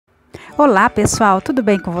Olá pessoal, tudo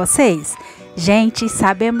bem com vocês? Gente,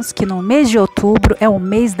 sabemos que no mês de outubro é o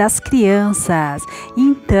mês das crianças,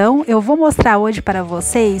 então eu vou mostrar hoje para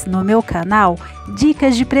vocês no meu canal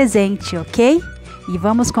dicas de presente, ok? E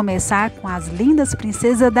vamos começar com as lindas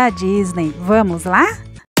princesas da Disney, vamos lá?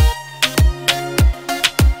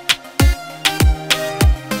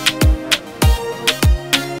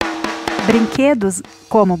 Brinquedos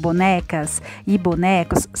como bonecas e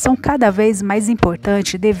bonecos são cada vez mais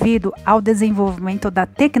importantes devido ao desenvolvimento da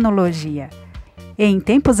tecnologia. Em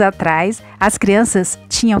tempos atrás, as crianças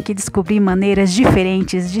tinham que descobrir maneiras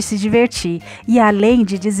diferentes de se divertir e além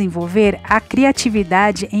de desenvolver a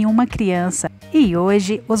criatividade em uma criança. E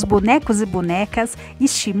hoje, os bonecos e bonecas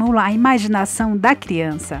estimulam a imaginação da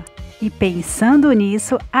criança. E pensando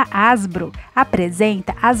nisso, a HASBRO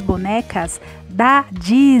apresenta as bonecas da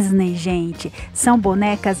Disney, gente. São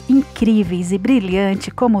bonecas incríveis e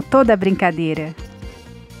brilhantes como toda brincadeira.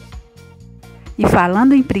 E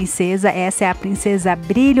falando em princesa, essa é a princesa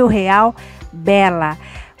Brilho Real Bela.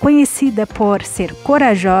 Conhecida por ser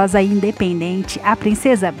corajosa e independente, a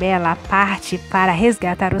princesa Bela parte para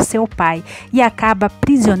resgatar o seu pai e acaba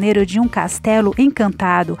prisioneiro de um castelo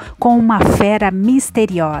encantado com uma fera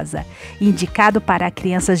misteriosa. Indicado para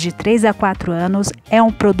crianças de 3 a 4 anos, é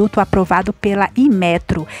um produto aprovado pela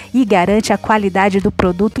IMETRO e garante a qualidade do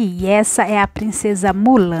produto. E essa é a princesa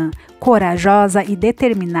Mulan. Corajosa e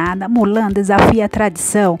determinada, Mulan desafia a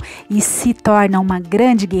tradição e se torna uma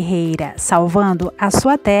grande guerreira, salvando a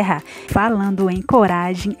sua terra. Falando em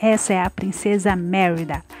coragem, essa é a princesa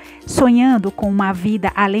Mérida. Sonhando com uma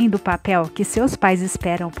vida além do papel que seus pais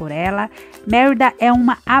esperam por ela, Mérida é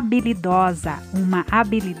uma habilidosa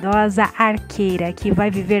arqueira que vai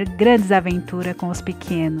viver grandes aventuras com os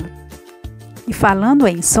pequenos. E falando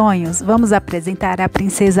em sonhos, vamos apresentar a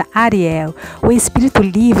princesa Ariel. O espírito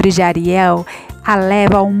livre de Ariel a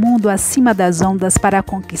leva ao mundo acima das ondas para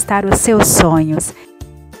conquistar os seus sonhos.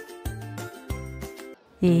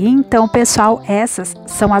 E então, pessoal, essas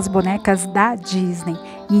são as bonecas da Disney.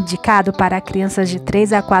 Indicado para crianças de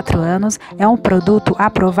 3 a 4 anos, é um produto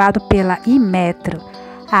aprovado pela IMETRO.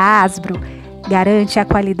 A HASBRO garante a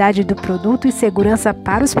qualidade do produto e segurança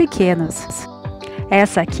para os pequenos.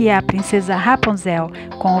 Essa aqui é a princesa Rapunzel,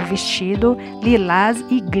 com o vestido lilás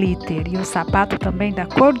e glitter, e o sapato também da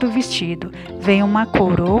cor do vestido. Vem uma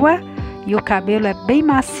coroa e o cabelo é bem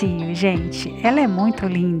macio, gente. Ela é muito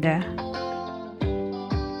linda.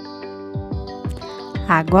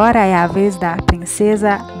 Agora é a vez da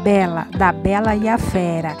princesa Bela, da Bela e a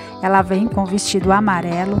Fera. Ela vem com vestido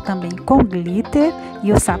amarelo, também com glitter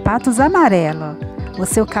e os sapatos amarelos. O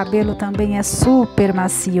seu cabelo também é super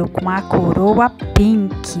macio, com a coroa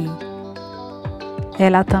pink.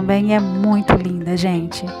 Ela também é muito linda,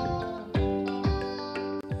 gente.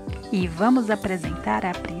 E vamos apresentar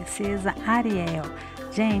a princesa Ariel.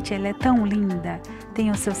 Gente, ela é tão linda. Tem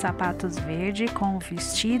os seus sapatos verde com o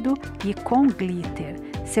vestido e com glitter.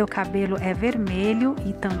 Seu cabelo é vermelho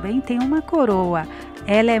e também tem uma coroa.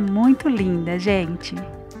 Ela é muito linda, gente.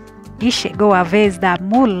 E chegou a vez da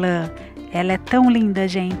Mulan. Ela é tão linda,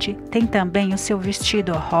 gente. Tem também o seu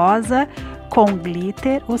vestido rosa com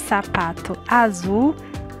glitter, o sapato azul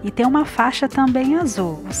e tem uma faixa também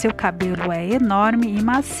azul. O seu cabelo é enorme e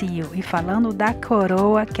macio. E falando da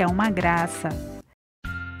coroa, que é uma graça.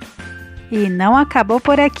 E não acabou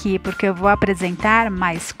por aqui, porque eu vou apresentar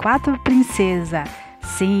mais 4 princesas.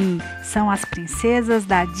 Sim, são as princesas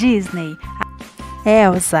da Disney.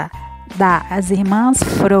 Elsa, das irmãs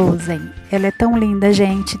Frozen. Ela é tão linda,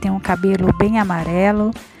 gente, tem um cabelo bem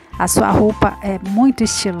amarelo, a sua roupa é muito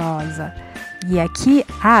estilosa. E aqui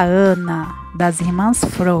a Anna, das irmãs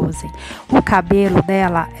Frozen. O cabelo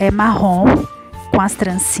dela é marrom, com as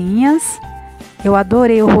trancinhas. Eu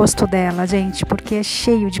adorei o rosto dela, gente, porque é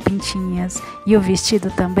cheio de pintinhas. E o vestido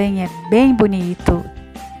também é bem bonito.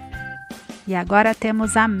 E agora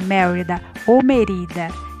temos a Mérida, ou Merida,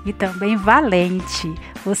 e também Valente.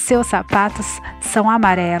 Os seus sapatos são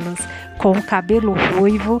amarelos, com o cabelo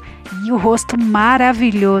ruivo e o rosto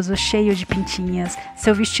maravilhoso, cheio de pintinhas.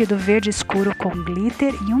 Seu vestido verde escuro com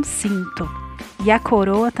glitter e um cinto. E a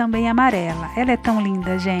coroa também amarela. Ela é tão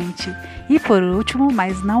linda, gente. E por último,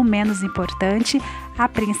 mas não menos importante, a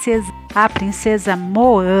princesa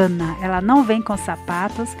Moana. Ela não vem com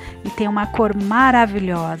sapatos e tem uma cor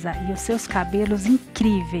maravilhosa e os seus cabelos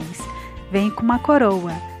incríveis. Vem com uma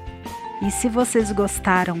coroa. E se vocês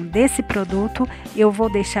gostaram desse produto, eu vou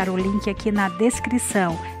deixar o link aqui na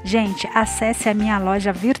descrição. Gente, acesse a minha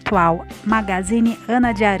loja virtual, Magazine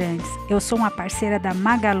Ana de Arantes. Eu sou uma parceira da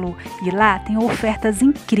Magalu e lá tem ofertas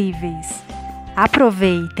incríveis.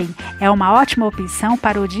 Aproveitem, é uma ótima opção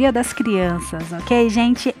para o Dia das Crianças, ok,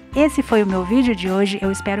 gente? Esse foi o meu vídeo de hoje,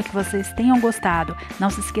 eu espero que vocês tenham gostado. Não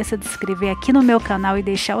se esqueça de se inscrever aqui no meu canal e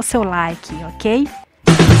deixar o seu like, ok?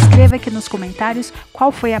 Escreva aqui nos comentários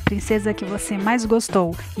qual foi a princesa que você mais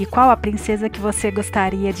gostou e qual a princesa que você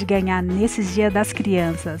gostaria de ganhar nesses Dias das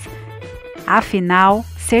Crianças. Afinal,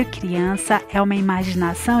 ser criança é uma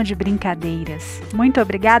imaginação de brincadeiras. Muito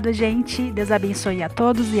obrigado, gente. Deus abençoe a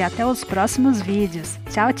todos e até os próximos vídeos.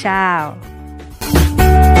 Tchau, tchau!